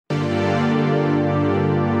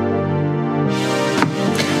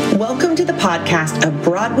Welcome to the podcast of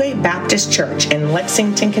Broadway Baptist Church in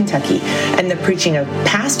Lexington, Kentucky, and the preaching of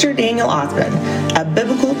Pastor Daniel Othman, a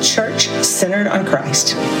biblical church centered on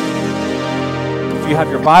Christ. If you have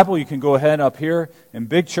your Bible, you can go ahead up here in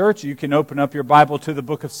Big Church. You can open up your Bible to the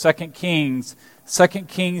book of 2 Kings, 2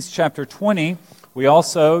 Kings chapter 20.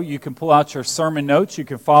 You can pull out your sermon notes. You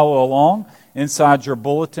can follow along inside your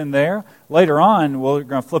bulletin there. Later on, we're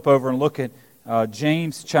going to flip over and look at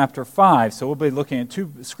James chapter 5. So we'll be looking at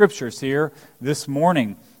two scriptures here this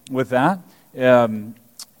morning with that.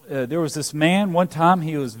 There was this man, one time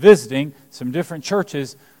he was visiting some different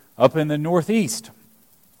churches up in the Northeast.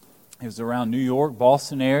 He was around New York,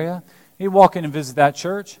 Boston area. He'd walk in and visit that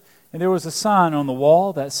church, and there was a sign on the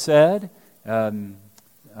wall that said, payphone,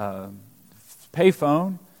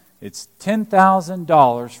 it's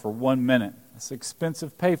 $10,000 for 1 minute. It's an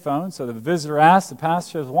expensive payphone. So the visitor asked the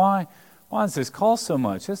pastor, why does this cost so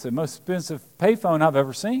much? This is the most expensive payphone I've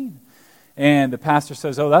ever seen. And the pastor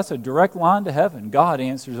says, that's a direct line to heaven. God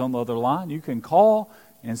answers on the other line. You can call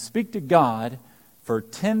and speak to God for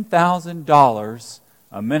 $10,000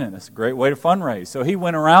 a minute. That's a great way to fundraise. So he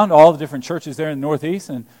went around all the different churches there in the Northeast,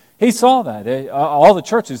 and he saw that. All the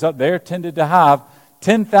churches up there tended to have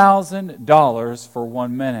 $10,000 for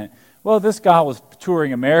 1 minute. Well, this guy was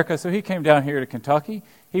touring America, so he came down here to Kentucky.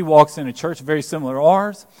 He walks in a church very similar to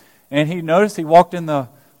ours. And he noticed he walked in the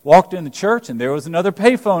church, and there was another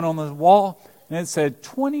payphone on the wall, and it said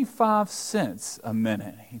 25 cents a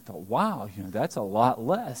minute. He thought, wow, that's a lot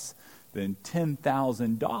less than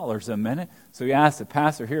 $10,000 a minute. So he asked the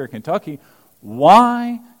pastor here in Kentucky,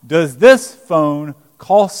 why does this phone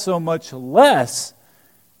cost so much less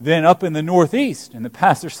than up in the Northeast? And the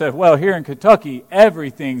pastor said, well, here in Kentucky,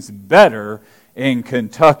 everything's better in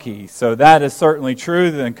Kentucky. So that is certainly true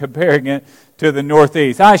than comparing it to the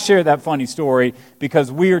Northeast. I share that funny story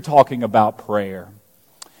because we are talking about prayer.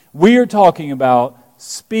 We are talking about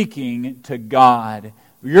speaking to God.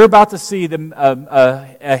 You're about to see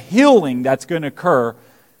a healing that's going to occur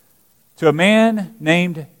to a man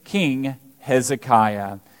named King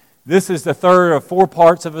Hezekiah. This is the third of 4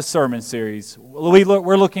 parts of a sermon series.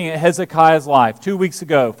 We're looking at Hezekiah's life. 2 weeks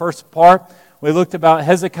ago, first part, we looked about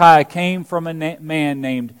Hezekiah came from a man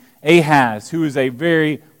named Ahaz, who is a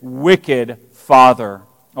very wicked father,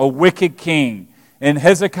 a wicked king. And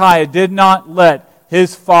Hezekiah did not let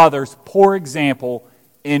his father's poor example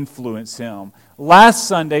influence him. Last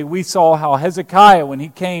Sunday, we saw how Hezekiah, when he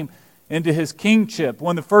came into his kingship,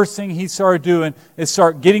 one of the first things he started doing is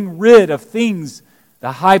start getting rid of things,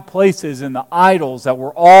 the high places and the idols that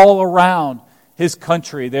were all around his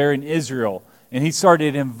country there in Israel. And he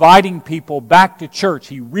started inviting people back to church.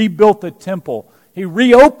 He rebuilt the temple. He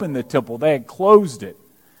reopened the temple. They had closed it.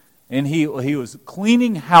 And he was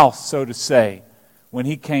cleaning house, so to say, when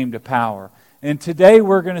he came to power. And today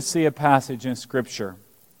we're going to see a passage in Scripture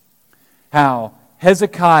how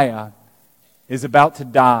Hezekiah is about to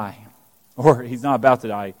die. Or he's not about to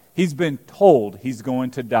die. He's been told he's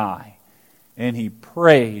going to die. And he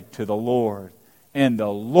prayed to the Lord. And the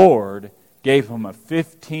Lord gave him a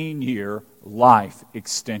 15-year life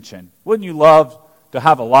extension. Wouldn't you love to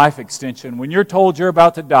have a life extension when you're told you're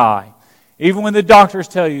about to die? Even when the doctors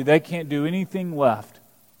tell you they can't do anything left,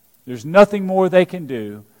 there's nothing more they can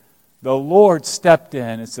do, the Lord stepped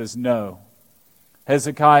in and says, no,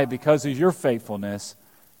 Hezekiah, because of your faithfulness,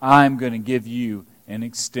 I'm going to give you an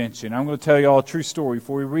extension. I'm going to tell you all a true story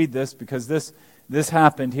before we read this, because this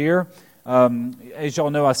happened here. As y'all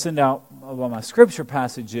know, I send out my scripture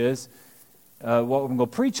passages, what I'm going to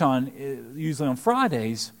preach on, usually on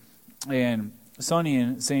Fridays, and Sonny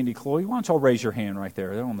and Sandy Chloe, why don't y'all raise your hand right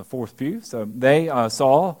there? They're on the 4th pew. So they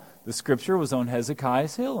saw the scripture was on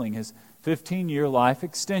Hezekiah's healing, his 15-year life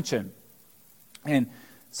extension. And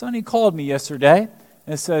Sonny called me yesterday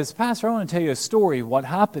and says, Pastor, I want to tell you a story of what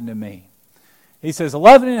happened to me. He says,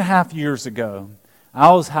 11 and a half years ago,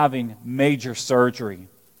 I was having major surgery.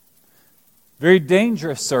 Very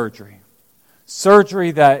dangerous surgery. Surgery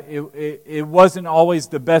that it wasn't always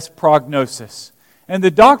the best prognosis. And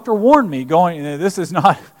the doctor warned me this is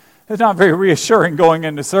not very reassuring going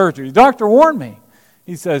into surgery. The doctor warned me.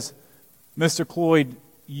 He says, Mr. Cloyd,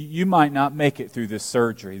 you might not make it through this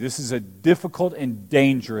surgery. This is a difficult and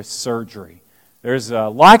dangerous surgery. There's a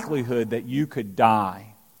likelihood that you could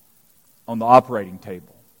die on the operating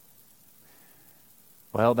table.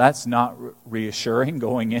 Well, that's not reassuring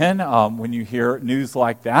going in when you hear news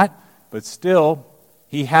like that. But still,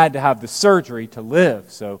 he had to have the surgery to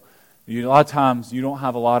live. So a lot of times you don't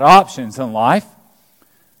have a lot of options in life.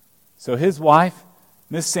 So his wife,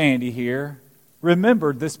 Miss Sandy here,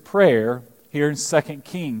 remembered this prayer here in 2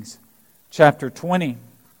 Kings chapter 20.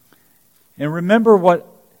 And remember what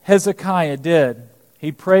Hezekiah did.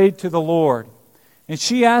 He prayed to the Lord. And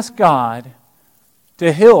she asked God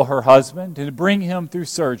to heal her husband, to bring him through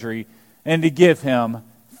surgery, and to give him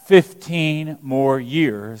 15 more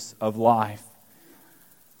years of life.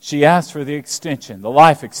 She asked for the extension, the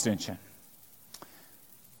life extension.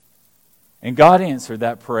 And God answered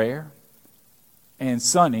that prayer. And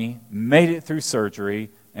Sonny made it through surgery.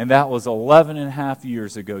 And that was 11 and a half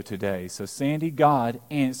years ago today. So Sandy, God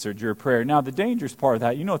answered your prayer. Now the dangerous part of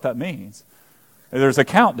that, you know what that means. There's a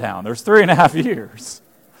countdown. There's 3.5 years.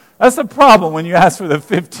 That's the problem when you ask for the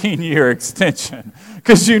 15-year extension.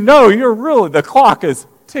 Because you know the clock is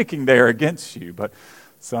ticking there against you. But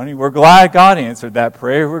Sonny, we're glad God answered that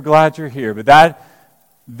prayer. We're glad you're here. But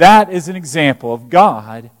that is an example of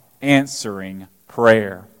God answering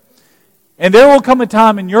prayer. And there will come a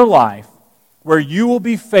time in your life where you will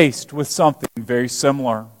be faced with something very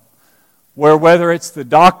similar. Where whether it's the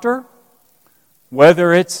doctor,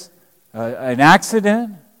 whether it's an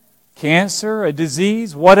accident, cancer, a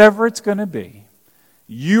disease, whatever it's going to be,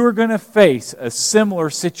 you are going to face a similar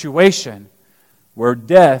situation where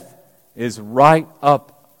death is right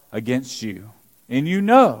up against you. And you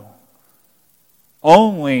know,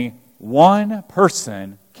 only one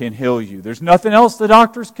person can heal you. There's nothing else the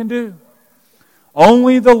doctors can do.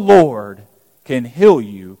 Only the Lord can heal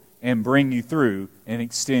you and bring you through and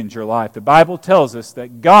extend your life. The Bible tells us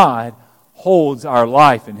that God holds our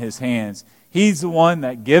life in His hands. He's the one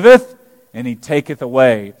that giveth and He taketh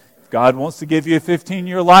away. If God wants to give you a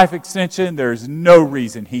 15-year life extension, there's no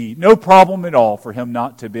reason, no problem at all for Him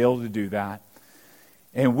not to be able to do that.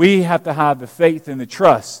 And we have to have the faith and the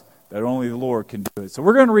trust that only the Lord can do it. So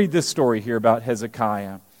we're going to read this story here about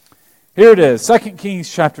Hezekiah. Here it is, 2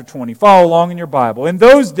 Kings chapter 20. Follow along in your Bible. In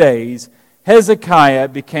those days, Hezekiah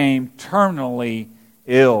became terminally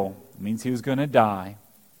ill. It means he was going to die.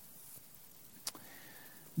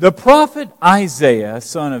 The prophet Isaiah,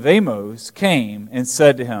 son of Amos, came and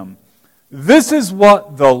said to him, "This is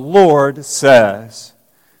what the Lord says.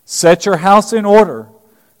 Set your house in order,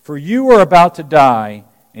 for you are about to die,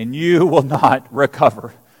 and you will not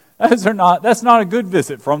recover." That's not a good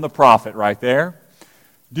visit from the prophet right there.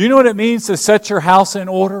 Do you know what it means to set your house in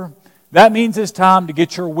order? That means it's time to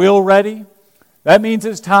get your will ready. That means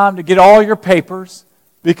it's time to get all your papers,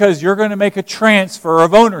 because you're going to make a transfer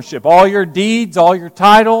of ownership. All your deeds, all your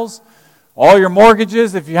titles, all your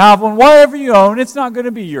mortgages, if you have one, whatever you own, it's not going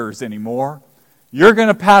to be yours anymore. You're going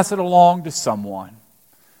to pass it along to someone,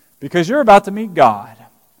 because you're about to meet God.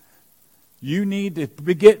 You need to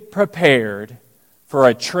get prepared for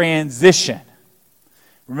a transition.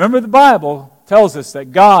 Remember, the Bible tells us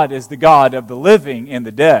that God is the God of the living and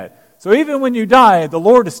the dead. So even when you die, the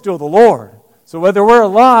Lord is still the Lord. So whether we're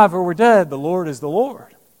alive or we're dead, the Lord is the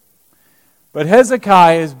Lord. But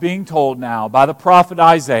Hezekiah is being told now by the prophet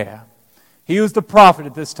Isaiah. He was the prophet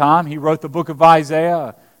at this time. He wrote the book of Isaiah,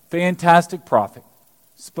 a fantastic prophet,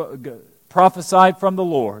 prophesied from the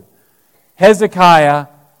Lord. Hezekiah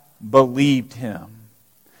believed him.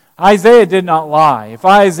 Isaiah did not lie. If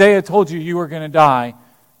Isaiah told you you were going to die,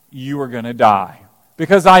 you were going to die.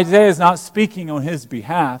 Because Isaiah is not speaking on his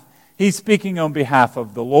behalf. He's speaking on behalf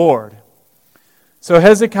of the Lord. So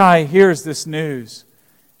Hezekiah hears this news,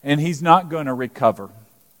 and he's not going to recover.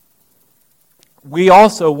 We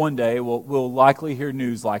also one day will likely hear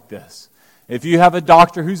news like this. If you have a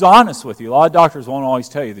doctor who's honest with you, a lot of doctors won't always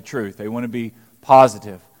tell you the truth. They want to be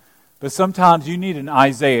positive. But sometimes you need an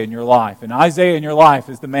Isaiah in your life. And Isaiah in your life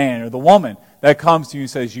is the man or the woman that comes to you and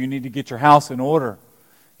says, you need to get your house in order.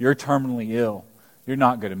 You're terminally ill. You're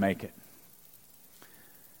not going to make it.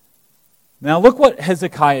 Now look what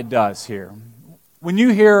Hezekiah does here. When you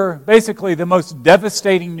hear basically the most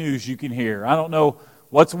devastating news you can hear, I don't know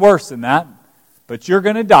what's worse than that, but you're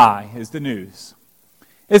going to die is the news.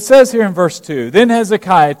 It says here in verse 2, "Then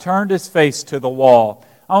Hezekiah turned his face to the wall."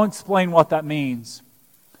 I'll explain what that means.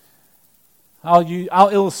 I'll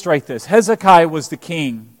illustrate this. Hezekiah was the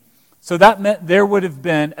king, so that meant there would have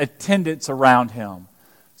been attendants around him.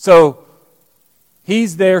 So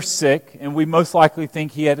he's there sick, and we most likely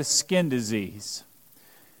think he had a skin disease.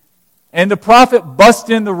 And the prophet busts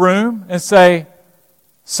in the room and say,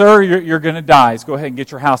 "Sir, you're going to die. Let's go ahead and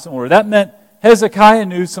get your house in order." That meant Hezekiah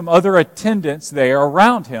knew some other attendants there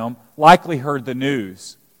around him likely heard the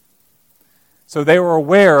news. So they were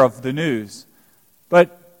aware of the news.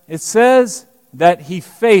 But it says that he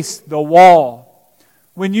faced the wall.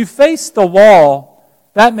 When you face the wall,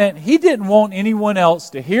 that meant he didn't want anyone else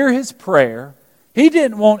to hear his prayer. He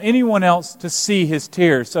didn't want anyone else to see his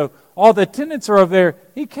tears. So all the attendants are over there.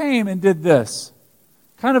 He came and did this.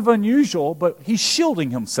 Kind of unusual, but he's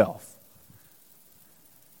shielding himself.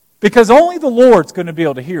 Because only the Lord's going to be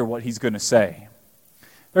able to hear what He's going to say.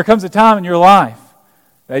 There comes a time in your life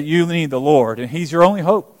that you need the Lord, and He's your only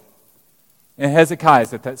hope. And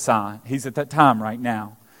Hezekiah's at that sign. He's at that time right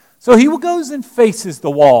now. So he goes and faces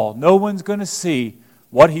the wall. No one's going to see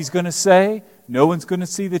what he's going to say. No one's going to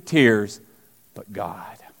see the tears but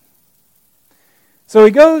God. So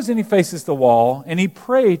he goes and he faces the wall, and he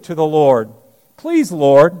prayed to the Lord, "Please,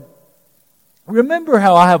 Lord, remember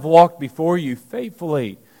how I have walked before you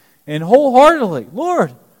faithfully and wholeheartedly.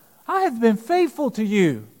 Lord, I have been faithful to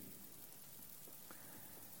you.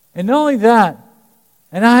 And not only that,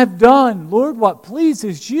 and I have done, Lord, what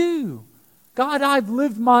pleases you. God, I've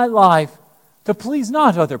lived my life to please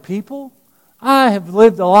not other people. I have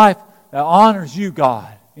lived a life that honors you,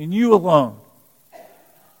 God, and you alone."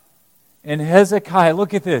 And Hezekiah,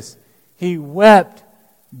 look at this. He wept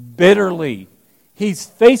bitterly. He's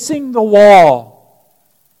facing the wall.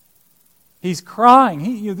 He's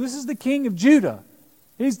crying. This is the king of Judah.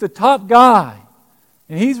 He's the top guy.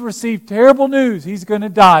 And he's received terrible news. He's going to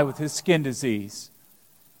die with his skin disease.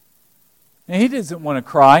 And he doesn't want to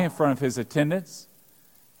cry in front of his attendants.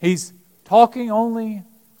 He's talking only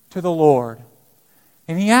to the Lord.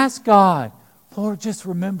 And he asks God, "Lord, just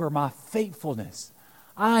remember my faithfulness.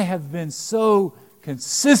 I have been so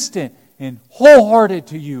consistent and wholehearted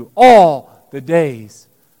to you all the days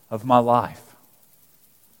of my life."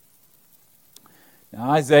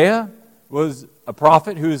 Now, Isaiah was a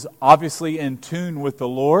prophet who is obviously in tune with the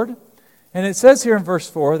Lord. And it says here in verse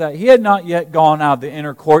 4 that he had not yet gone out of the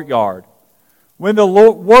inner courtyard when the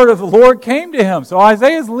word of the Lord came to him. So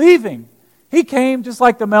Isaiah's leaving. He came just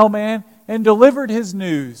like the mailman and delivered his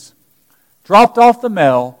news. Dropped off the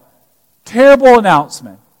mail. Terrible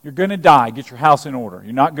announcement. You're going to die. Get your house in order.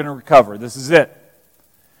 You're not going to recover. This is it.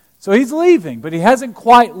 So he's leaving, but he hasn't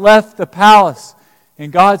quite left the palace.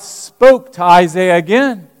 And God spoke to Isaiah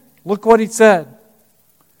again. Look what he said.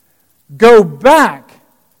 "Go back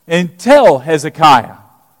and tell Hezekiah."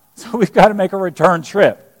 So we've got to make a return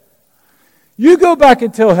trip. "You go back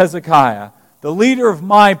and tell Hezekiah, the leader of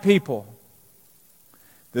my people.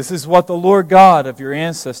 This is what the Lord God of your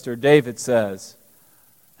ancestor David says."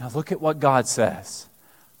 Now look at what God says.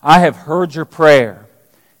 "I have heard your prayer."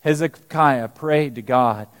 Hezekiah prayed to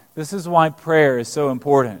God. This is why prayer is so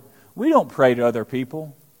important. We don't pray to other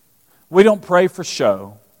people. We don't pray for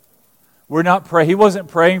show. He wasn't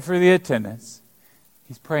praying for the attendants.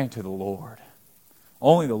 He's praying to the Lord.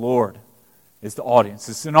 Only the Lord is the audience.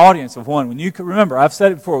 It's an audience of one. Remember, I've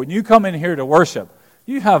said it before, when you come in here to worship,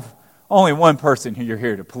 you have only one person who you're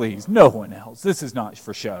here to please. No one else. This is not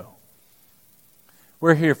for show.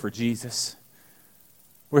 We're here for Jesus.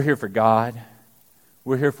 We're here for God.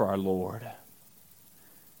 We're here for our Lord.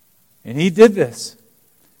 And he did this.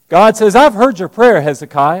 God says, "I've heard your prayer,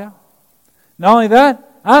 Hezekiah. Not only that,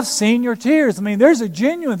 I've seen your tears." I mean,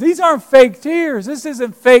 these aren't fake tears. This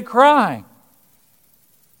isn't fake crying.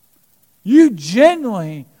 You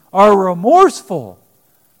genuinely are remorseful.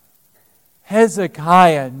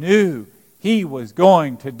 Hezekiah knew he was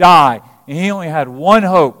going to die, and he only had one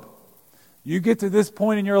hope. You get to this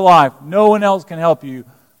point in your life, no one else can help you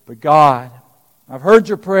but God. "I've heard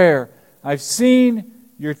your prayer. I've seen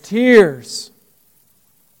your tears.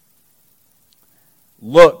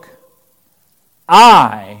 Look,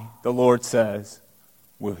 I," the Lord says,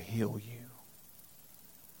 "will heal you."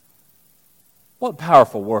 What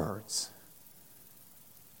powerful words.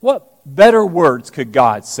 What better words could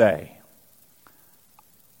God say?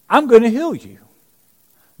 I'm going to heal you.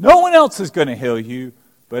 No one else is going to heal you,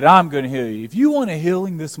 but I'm going to heal you. If you want a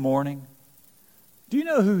healing this morning, do you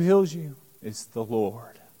know who heals you? It's the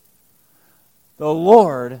Lord. The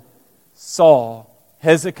Lord saw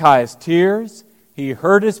Hezekiah's tears. He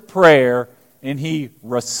heard his prayer, and he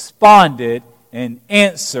responded and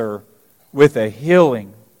answered with a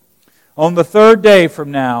healing. On the third day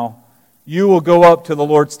from now, you will go up to the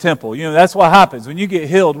Lord's temple. You know, that's what happens. When you get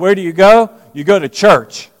healed, where do you go? You go to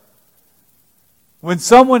church. When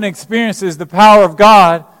someone experiences the power of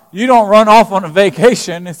God, you don't run off on a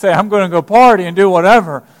vacation and say, "I'm going to go party and do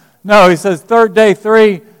whatever." No, he says, third day,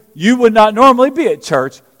 3, you would not normally be at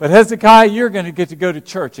church, but Hezekiah, you're going to get to go to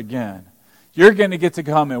church again. You're going to get to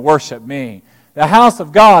come and worship me. The house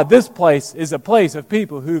of God, this place, is a place of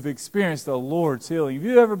people who've experienced the Lord's healing. Have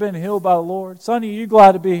you ever been healed by the Lord? Sonny, are you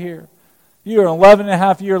glad to be here? You're an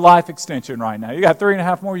 11-and-a-half-year life extension right now. You got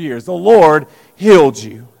 3.5 more years. The Lord healed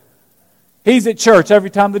you. He's at church every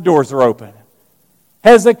time the doors are open.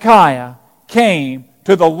 Hezekiah came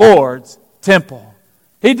to the Lord's temple.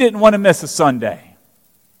 He didn't want to miss a Sunday.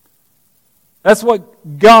 That's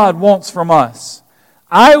what God wants from us.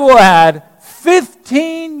 I will add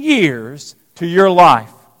 15 years to your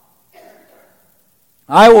life.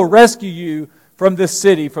 I will rescue you from this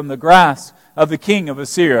city, from the grasp of the king of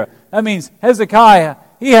Assyria. That means Hezekiah,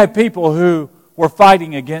 he had people who were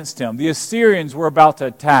fighting against him. The Assyrians were about to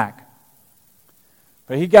attack.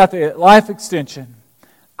 But he got the life extension.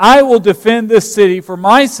 I will defend this city for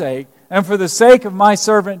my sake and for the sake of my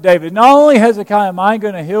servant David. Not only, Hezekiah, am I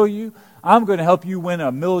going to heal you, I'm going to help you win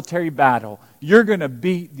a military battle. You're going to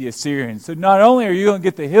beat the Assyrians. So not only are you going to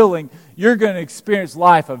get the healing, you're going to experience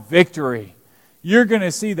life of victory. You're going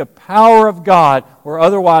to see the power of God where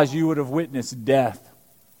otherwise you would have witnessed death.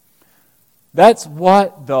 That's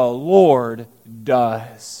what the Lord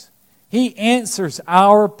does. He answers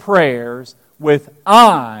our prayers with,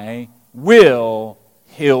 I will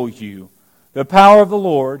heal you. The power of the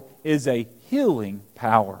Lord is a healing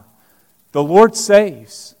power. The Lord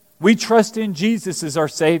saves. We trust in Jesus as our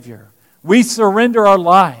Savior. We surrender our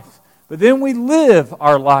life, but then we live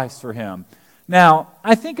our lives for Him. Now,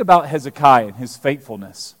 I think about Hezekiah and his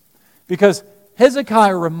faithfulness, because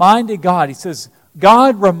Hezekiah reminded God, he says,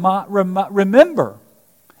 God, remember,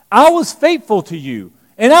 I was faithful to you,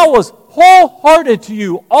 and I was wholehearted to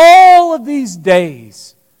you all of these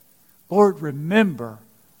days. Lord, remember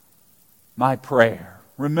my prayer.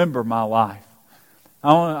 Remember my life.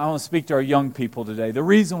 I want to speak to our young people today. The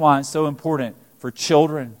reason why it's so important for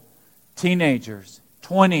children, teenagers,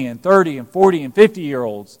 20 and 30 and 40 and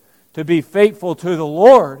 50-year-olds to be faithful to the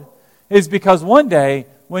Lord is because one day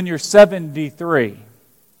when you're 73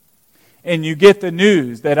 and you get the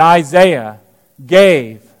news that Isaiah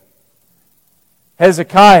gave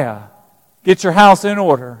Hezekiah, get your house in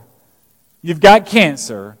order, you've got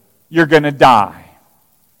cancer, you're going to die.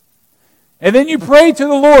 And then you pray to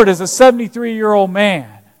the Lord as a 73-year-old man.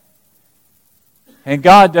 And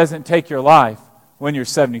God doesn't take your life when you're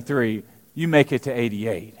 73. You make it to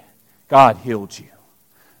 88. God healed you.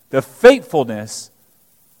 The faithfulness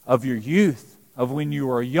of your youth, of when you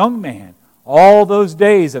were a young man, all those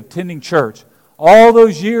days of tending church, all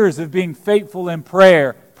those years of being faithful in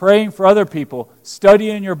prayer, praying for other people,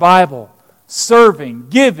 studying your Bible, serving,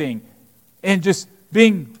 giving, and just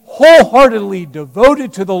being wholeheartedly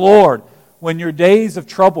devoted to the Lord. When your days of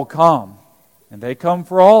trouble come, and they come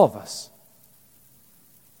for all of us,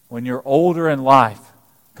 when you're older in life,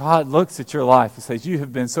 God looks at your life and says, you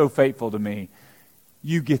have been so faithful to me,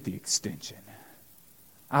 you get the extension.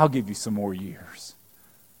 I'll give you some more years.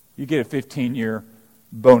 You get a 15-year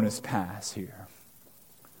bonus pass here.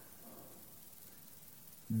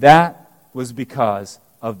 That was because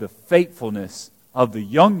of the faithfulness of the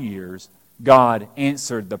young years. God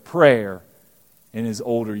answered the prayer in his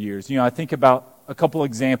older years. You know, I think about a couple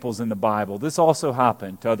examples in the Bible. This also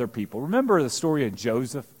happened to other people. Remember the story of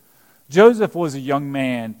Joseph? Joseph was a young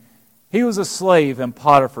man. He was a slave in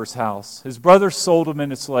Potiphar's house. His brothers sold him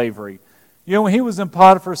into slavery. You know, when he was in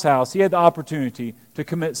Potiphar's house, he had the opportunity to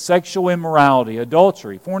commit sexual immorality,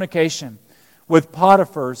 adultery, fornication with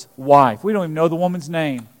Potiphar's wife. We don't even know the woman's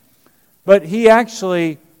name. But he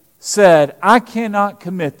actually said, I cannot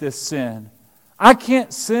commit this sin. I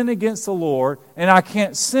can't sin against the Lord, and I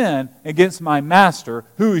can't sin against my master,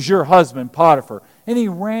 who is your husband, Potiphar. And he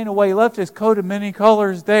ran away, left his coat of many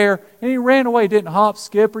colors there, and he ran away, didn't hop,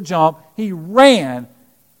 skip, or jump. He ran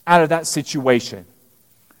out of that situation.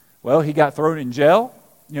 Well, he got thrown in jail.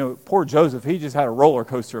 You know, poor Joseph, he just had a roller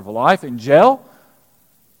coaster of a life in jail.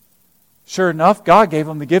 Sure enough, God gave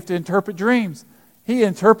him the gift to interpret dreams. He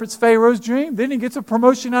interprets Pharaoh's dream. Then he gets a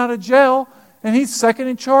promotion out of jail. And he's second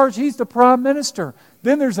in charge. He's the prime minister.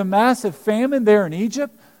 Then there's a massive famine there in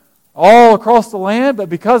Egypt, all across the land. But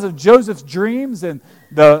because of Joseph's dreams and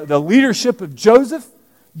the leadership of Joseph,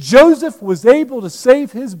 Joseph was able to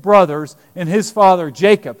save his brothers and his father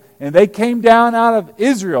Jacob. And they came down out of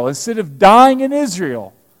Israel. Instead of dying in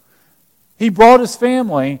Israel, he brought his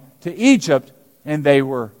family to Egypt and they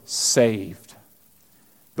were saved.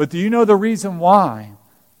 But do you know the reason why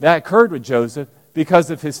that occurred with Joseph? Because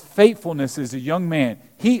of his faithfulness as a young man.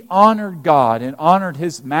 He honored God and honored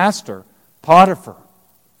his master, Potiphar.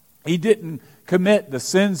 He didn't commit the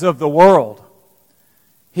sins of the world.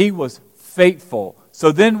 He was faithful.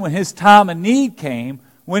 So then when his time of need came,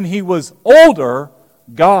 when he was older,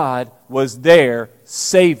 God was there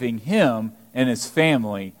saving him and his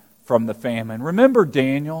family from the famine. Remember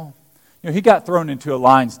Daniel? You know, he got thrown into a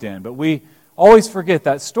lion's den, but we always forget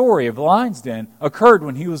that story of the lion's den occurred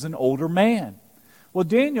when he was an older man. Well,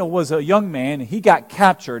 Daniel was a young man, and he got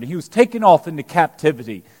captured, and he was taken off into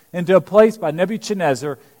captivity, into a place by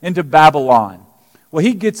Nebuchadnezzar, into Babylon. Well,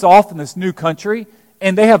 he gets off in this new country,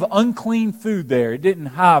 and they have unclean food there. It didn't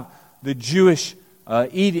have the Jewish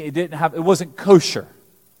eating. It wasn't kosher.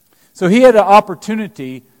 So he had an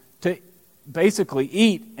opportunity to basically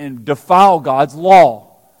eat and defile God's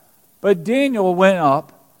law. But Daniel went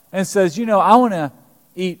up and says, I want to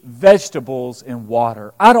eat vegetables and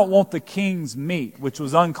water. I don't want the king's meat, which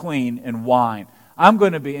was unclean, and wine. I'm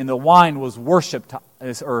going to be, and the wine was worshipped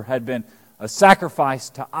or had been a sacrifice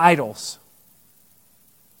to idols.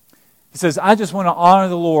 He says, I just want to honor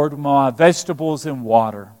the Lord with my vegetables and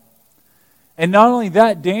water. And not only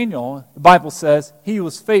that, Daniel, the Bible says, he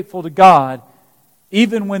was faithful to God.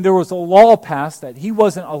 Even when there was a law passed that he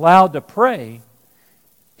wasn't allowed to pray,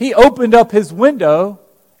 he opened up his window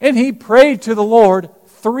and he prayed to the Lord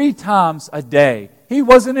 3 times a day. He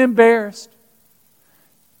wasn't embarrassed.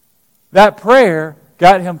 That prayer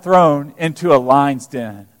got him thrown into a lion's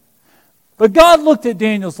den. But God looked at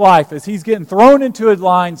Daniel's life as he's getting thrown into a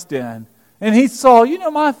lion's den, and he saw,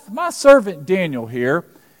 my servant Daniel here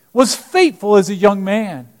was faithful as a young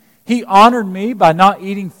man. He honored me by not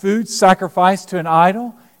eating food sacrificed to an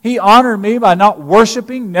idol. He honored me by not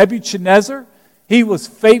worshiping Nebuchadnezzar. He was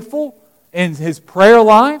faithful in his prayer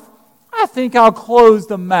life. I think I'll close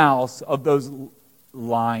the mouths of those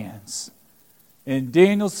lions. And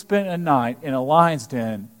Daniel spent a night in a lion's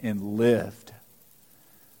den and lived.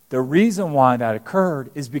 The reason why that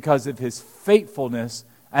occurred is because of his faithfulness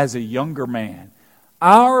as a younger man.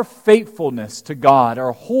 Our faithfulness to God,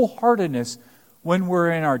 our wholeheartedness when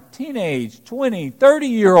we're in our teenage, 20,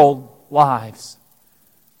 30-year-old lives,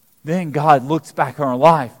 then God looks back on our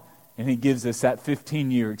life and He gives us that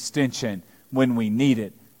 15-year extension when we need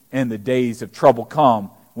it, and the days of trouble come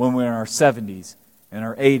when we're in our 70s and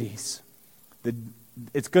our 80s.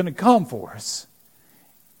 It's going to come for us.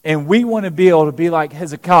 And we want to be able to be like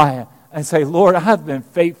Hezekiah and say, Lord, I've been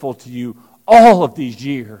faithful to you all of these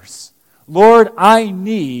years. Lord, I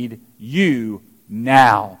need you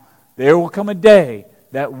now. There will come a day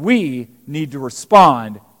that we need to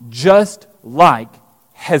respond just like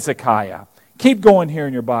Hezekiah. Keep going here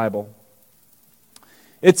in your Bible.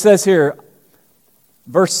 It says here,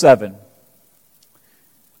 verse 7.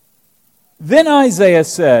 Then Isaiah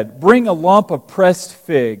said, bring a lump of pressed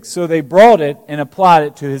figs. So they brought it and applied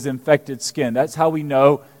it to his infected skin. That's how we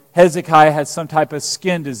know Hezekiah had some type of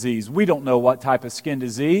skin disease. We don't know what type of skin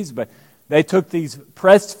disease, but they took these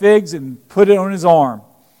pressed figs and put it on his arm.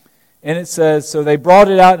 And it says, so they brought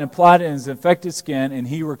it out and applied it in his infected skin, and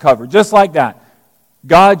he recovered. Just like that.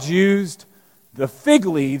 God used the fig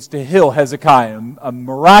leaves to heal Hezekiah. A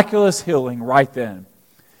miraculous healing right then.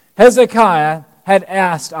 Hezekiah had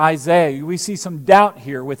asked Isaiah. We see some doubt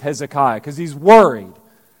here with Hezekiah because he's worried.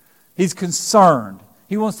 He's concerned.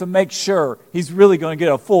 He wants to make sure he's really going to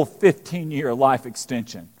get a full 15-year life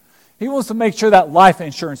extension. He wants to make sure that life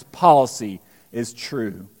insurance policy is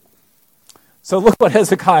true. So look what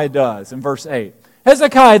Hezekiah does in verse 8.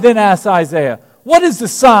 Hezekiah then asked Isaiah, what is the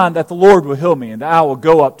sign that the Lord will heal me and that I will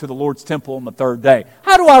go up to the Lord's temple on the 3rd day?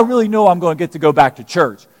 How do I really know I'm going to get to go back to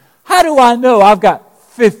church? How do I know I've got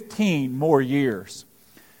 15 more years?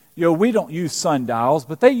 We don't use sundials,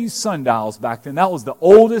 but they used sundials back then. That was the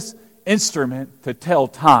oldest instrument to tell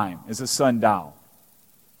time, is a sundial.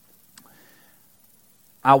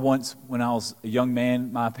 I once, when I was a young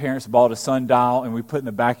man, my parents bought a sundial and we put it in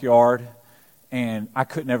the backyard, and I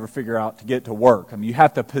couldn't ever figure out to get it to work. You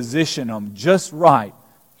have to position them just right.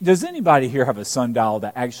 Does anybody here have a sundial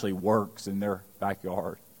that actually works in their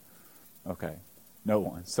backyard? Okay, no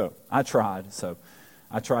one. So I tried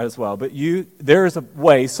as well. But there's a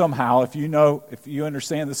way somehow, if you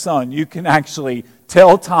understand the sun, you can actually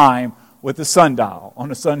tell time with the sundial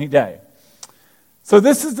on a sunny day. So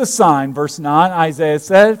this is the sign, verse 9, Isaiah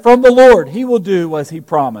said, from the Lord, He will do as He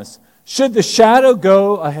promised. Should the shadow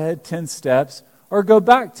go ahead 10 steps or go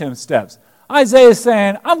back 10 steps? Isaiah is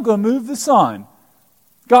saying, I'm going to move the sun.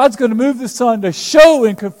 God's going to move the sun to show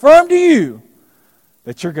and confirm to you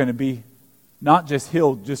that you're going to be not just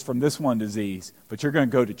healed just from this one disease, but you're going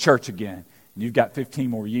to go to church again. And you've got 15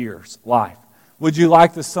 more years life. Would you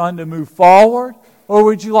like the sun to move forward, or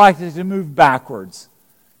would you like it to move backwards?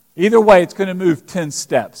 Either way, it's going to move 10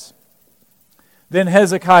 steps. Then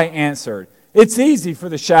Hezekiah answered, it's easy for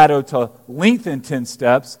the shadow to lengthen 10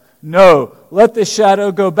 steps. No, let the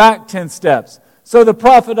shadow go back 10 steps. So the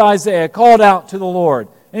prophet Isaiah called out to the Lord,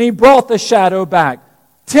 and he brought the shadow back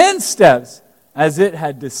 10 steps as it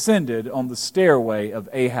had descended on the stairway of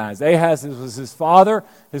Ahaz. Ahaz was his father.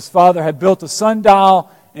 His father had built a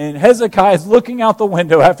sundial, and Hezekiah is looking out the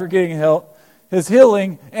window after getting his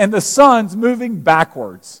healing, and the sun's moving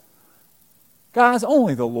backwards. Guys,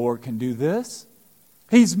 only the Lord can do this.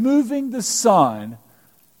 He's moving the sun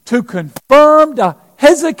to confirm to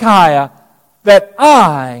Hezekiah that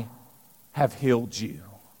I have healed you.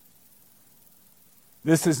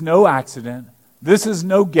 This is no accident. This is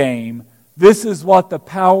no game. This is what the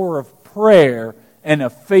power of prayer and a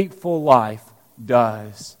faithful life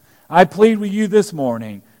does. I plead with you this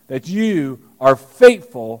morning that you are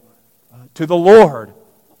faithful to the Lord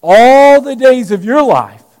all the days of your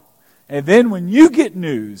life. And then when you get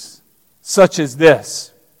news such as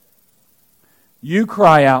this, you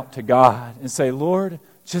cry out to God and say, Lord,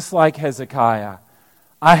 just like Hezekiah,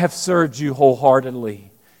 I have served you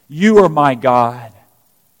wholeheartedly. You are my God.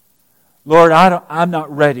 Lord, I'm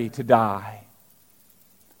not ready to die.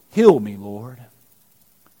 Heal me, Lord.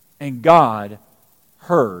 And God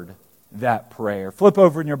heard that prayer. Flip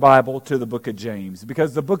over in your Bible to the book of James,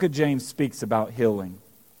 because the book of James speaks about healing.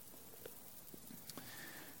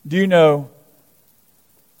 Do you know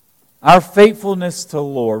our faithfulness to the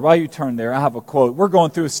Lord? While you turn there, I have a quote. We're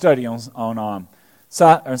going through a study on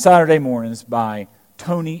Saturday mornings by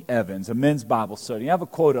Tony Evans, a men's Bible study. I have a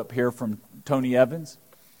quote up here from Tony Evans.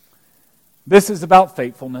 This is about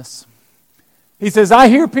faithfulness. He says, I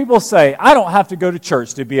hear people say, I don't have to go to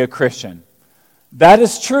church to be a Christian. That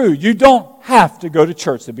is true. You don't have to go to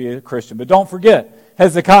church to be a Christian. But don't forget,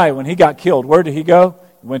 Hezekiah, when he got killed, where did he go?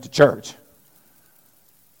 He went to church.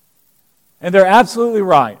 And they're absolutely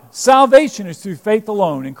right. Salvation is through faith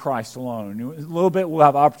alone in Christ alone. In a little bit, we'll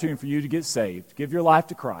have opportunity for you to get saved. Give your life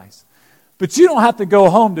to Christ. But you don't have to go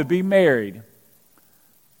home to be married.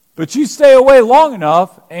 But you stay away long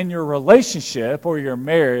enough, and your relationship or your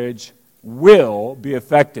marriage will be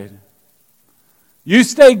affected. You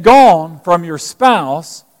stay gone from your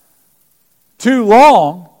spouse too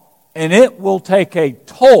long, and it will take a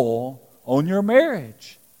toll on your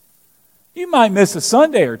marriage. You might miss a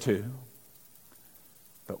Sunday or two,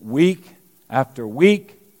 but week after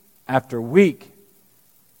week after week,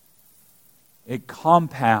 it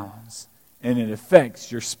compounds and it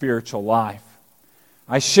affects your spiritual life.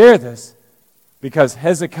 I share this because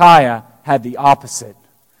Hezekiah had the opposite.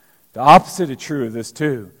 The opposite is true of this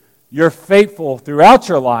too. You're faithful throughout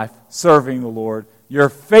your life serving the Lord. You're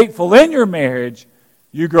faithful in your marriage.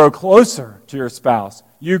 You grow closer to your spouse.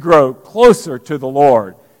 You grow closer to the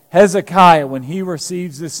Lord. Hezekiah, when he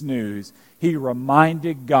receives this news, he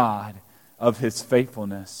reminded God of his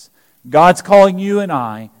faithfulness. God's calling you and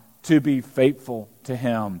I to be faithful to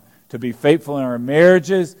Him, to be faithful in our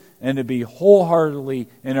marriages, and to be wholeheartedly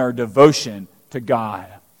in our devotion to God.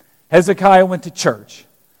 Hezekiah went to church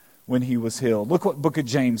when he was healed. Look what the book of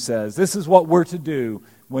James says. This is what we're to do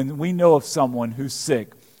when we know of someone who's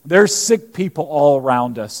sick. There's sick people all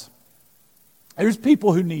around us. There's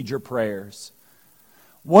people who need your prayers.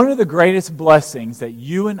 One of the greatest blessings that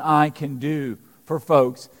you and I can do for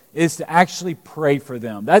folks is to actually pray for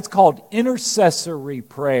them. That's called intercessory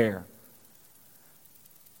prayer.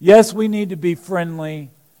 Yes, we need to be friendly.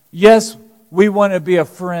 Yes, we want to be a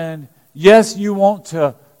friend. Yes, you want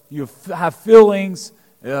to have feelings,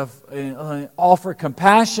 offer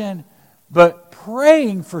compassion. But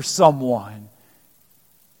praying for someone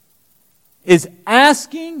is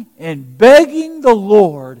asking and begging the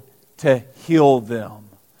Lord to heal them.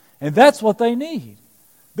 And that's what they need.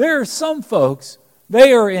 There are some folks,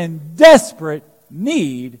 they are in desperate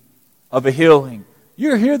need of a healing.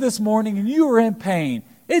 You're here this morning and you are in pain.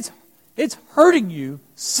 It's hurting you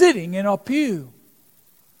sitting in a pew.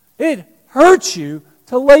 It hurts you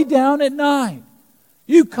to lay down at night.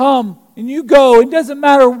 You come and you go. It doesn't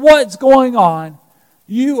matter what's going on.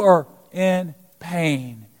 You are in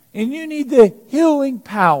pain. And you need the healing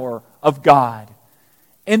power of God.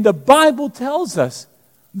 And the Bible tells us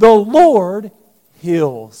the Lord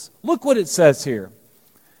heals. Look what it says here.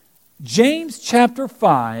 James chapter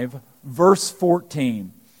 5, verse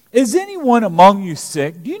 14. Is anyone among you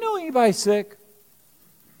sick? Do you know anybody sick?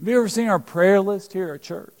 Have you ever seen our prayer list here at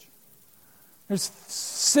church? There's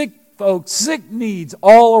sick folks, sick needs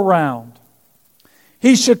all around.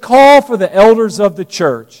 He should call for the elders of the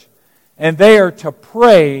church, and they are to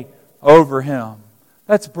pray over him.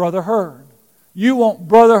 That's Brother Hurd. You want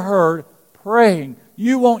Brother Hurd praying.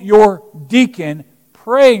 You want your deacon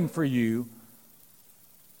praying for you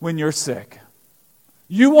when you're sick.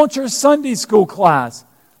 You want your Sunday school class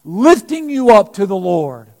lifting you up to the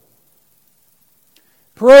Lord,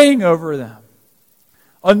 praying over them,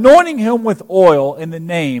 anointing him with oil in the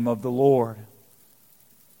name of the Lord.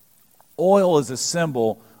 Oil is a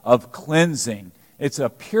symbol of cleansing. It's a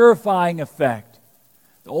purifying effect.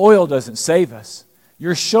 The oil doesn't save us.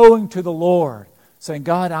 You're showing to the Lord, saying,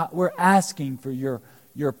 God, we're asking for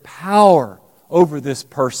your power over this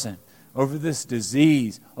person, over this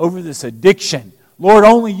disease, over this addiction. Lord,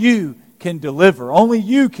 only you can deliver. Only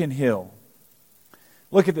you can heal.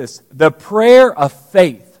 Look at this. The prayer of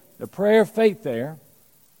faith. The prayer of faith there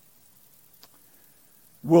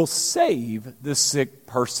will save the sick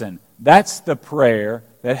person. That's the prayer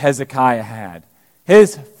that Hezekiah had.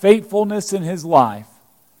 His faithfulness in his life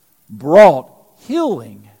brought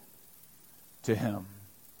healing to him.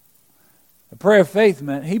 The prayer of faith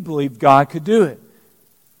meant he believed God could do it.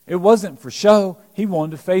 It wasn't for show. He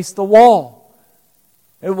wanted to face the wall.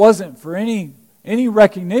 It wasn't for any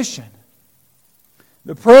recognition.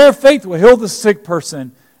 The prayer of faith will heal the sick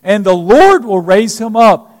person, and the Lord will raise him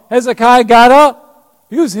up. Hezekiah got up.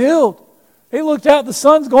 He was healed. He looked out, the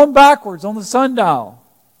sun's going backwards on the sundial.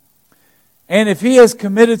 And if he has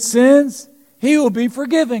committed sins, he will be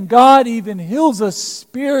forgiven. God even heals us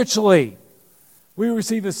spiritually. We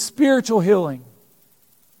receive a spiritual healing.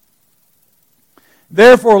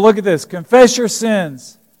 Therefore, look at this. Confess your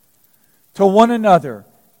sins to one another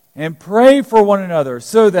and pray for one another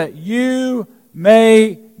so that you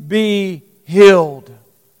may be healed.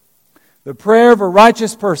 The prayer of a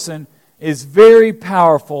righteous person is very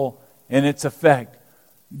powerful in its effect.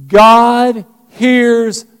 God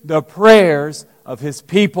hears the prayers of His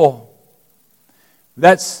people.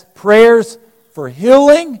 That's prayers for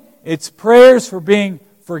healing. It's prayers for being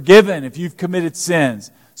forgiven if you've committed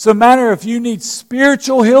sins. So no matter if you need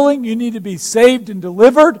spiritual healing, you need to be saved and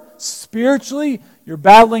delivered spiritually, you're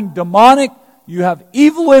battling demonic, you have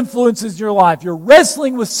evil influences in your life, you're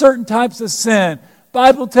wrestling with certain types of sin. The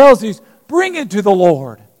Bible tells you, bring it to the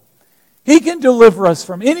Lord. He can deliver us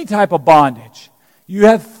from any type of bondage. You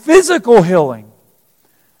have physical healing.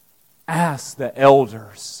 Ask the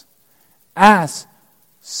elders. Ask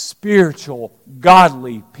spiritual,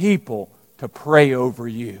 godly people to pray over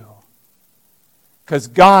you. Because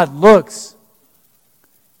God looks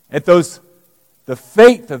at the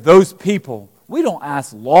faith of those people. We don't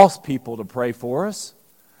ask lost people to pray for us.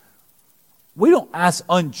 We don't ask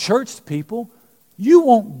unchurched people. You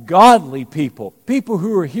want godly people, people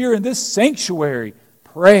who are here in this sanctuary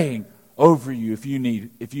praying over you if you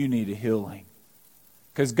need a healing.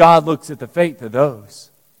 Because God looks at the faith of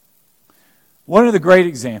those. One of the great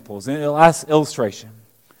examples, in the last illustration,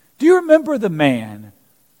 do you remember the man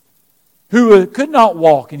who could not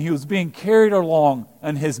walk and he was being carried along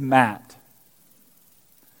on his mat?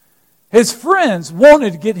 His friends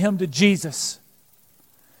wanted to get him to Jesus.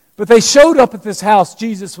 But they showed up at this house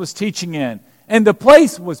Jesus was teaching in, and the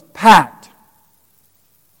place was packed.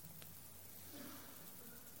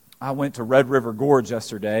 I went to Red River Gorge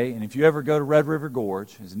yesterday, and if you ever go to Red River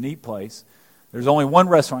Gorge, it's a neat place. There's only one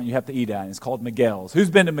restaurant you have to eat at, and it's called Miguel's. Who's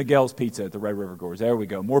been to Miguel's Pizza at the Red River Gorge? There we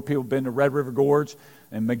go. More people have been to Red River Gorge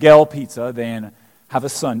and Miguel Pizza than have a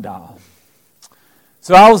sundial.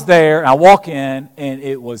 So I was there, and I walk in, and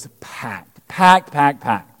it was packed. Packed.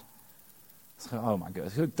 So, oh my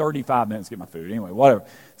goodness, it took 35 minutes to get my food. Anyway, whatever.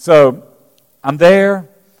 So I'm there,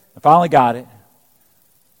 I finally got it,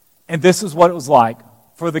 and this is what it was like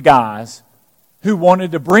for the guys who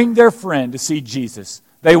wanted to bring their friend to see Jesus.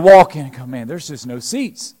 They walk in and go, man, there's just no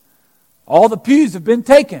seats. All the pews have been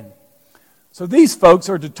taken. So these folks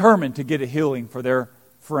are determined to get a healing for their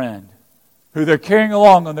friend who they're carrying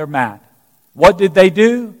along on their mat. What did they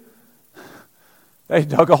do? They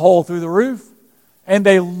dug a hole through the roof and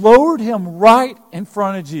they lowered him right in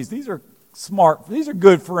front of Jesus. These are smart. These are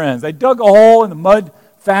good friends. They dug a hole in the mud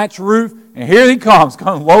thatch roof and here he comes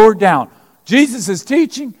lowered down. Jesus is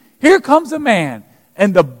teaching. Here comes a man.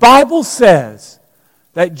 And the Bible says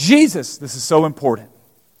that Jesus, this is so important,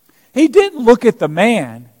 He didn't look at the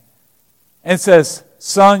man and says,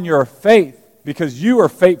 son, your faith, because you are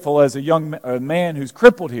faithful as a young man who's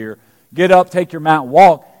crippled here, get up, take your mat, and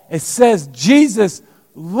walk. It says Jesus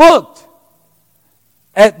looked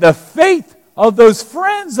at the faith of those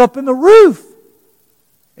friends up in the roof.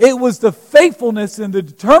 It was the faithfulness and the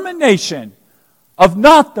determination of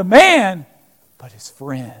not the man, but his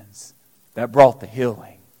friends that brought the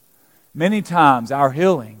healing. Many times our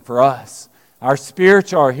healing for us, our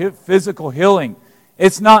spiritual, our physical healing,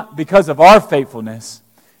 it's not because of our faithfulness.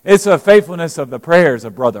 It's the faithfulness of the prayers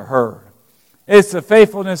of Brother Hurd. It's the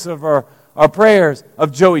faithfulness of our prayers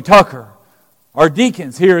of Joey Tucker. Our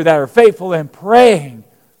deacons here that are faithful in praying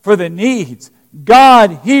for the needs.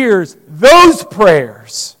 God hears those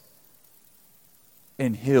prayers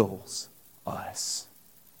and heals us.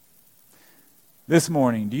 This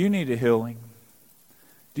morning, do you need a healing?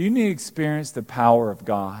 Do you need to experience the power of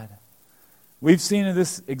God? We've seen in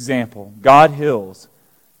this example, God heals.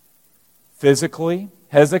 Physically,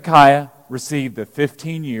 Hezekiah received the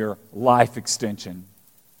 15-year life extension.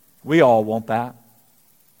 We all want that.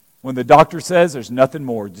 When the doctor says there's nothing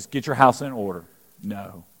more, just get your house in order.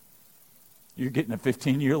 No. You're getting a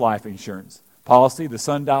 15-year life insurance policy. The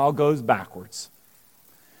sundial goes backwards.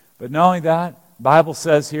 But not only that, the Bible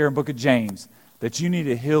says here in the book of James that you need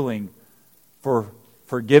a healing for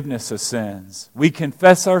forgiveness of sins. We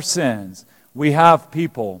confess our sins. We have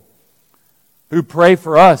people who pray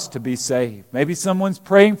for us to be saved. Maybe someone's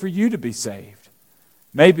praying for you to be saved.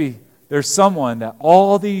 Maybe there's someone that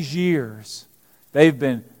all these years they've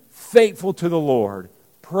been faithful to the Lord,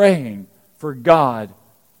 praying for God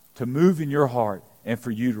to move in your heart and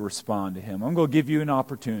for you to respond to Him. I'm going to give you an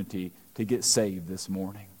opportunity to get saved this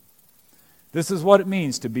morning. This is what it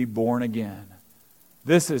means to be born again.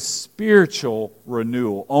 This is spiritual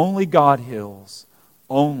renewal. Only God heals.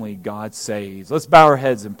 Only God saves. Let's bow our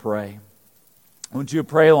heads and pray. I want you to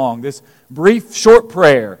pray along this brief, short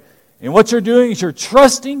prayer. And what you're doing is you're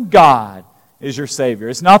trusting God as your Savior.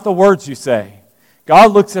 It's not the words you say.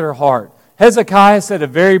 God looks at our heart. Hezekiah said a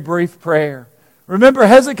very brief prayer. Remember,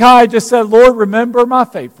 Hezekiah just said, Lord, remember my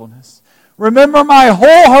faithfulness. Remember my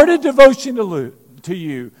wholehearted devotion to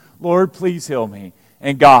you. Lord, please heal me.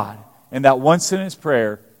 And God, in that one sentence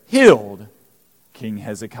prayer, healed King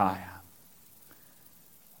Hezekiah.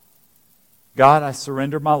 God, I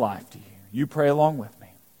surrender my life to you. You pray along with me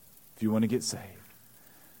if you want to get saved.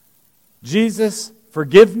 Jesus,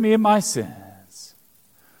 forgive me of my sins.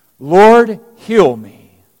 Lord, heal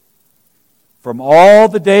me from all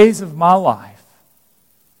the days of my life.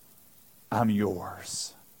 I'm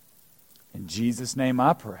yours. In Jesus' name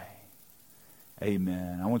I pray.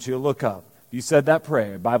 Amen. I want you to look up. If you said that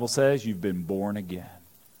prayer, the Bible says you've been born again.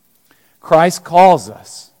 Christ calls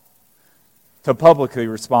us to publicly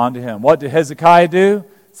respond to Him. What did Hezekiah do?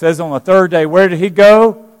 It says on the third day, where did he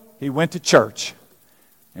go? He went to church.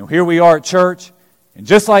 And here we are at church. And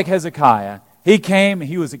just like Hezekiah, he came and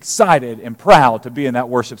he was excited and proud to be in that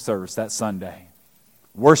worship service that Sunday,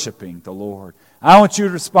 worshiping the Lord. I want you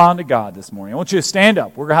to respond to God this morning. I want you to stand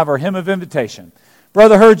up. We're going to have our hymn of invitation.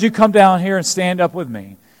 Brother Hurd, you come down here and stand up with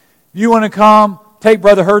me. If you want to come, take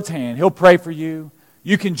Brother Hurd's hand. He'll pray for you.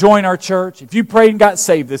 You can join our church. If you prayed and got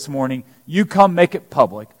saved this morning, you come make it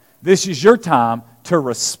public. This is your time to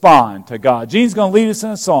respond to God. Gene's going to lead us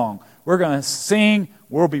in a song. We're going to sing.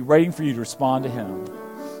 We'll be waiting for you to respond to Him.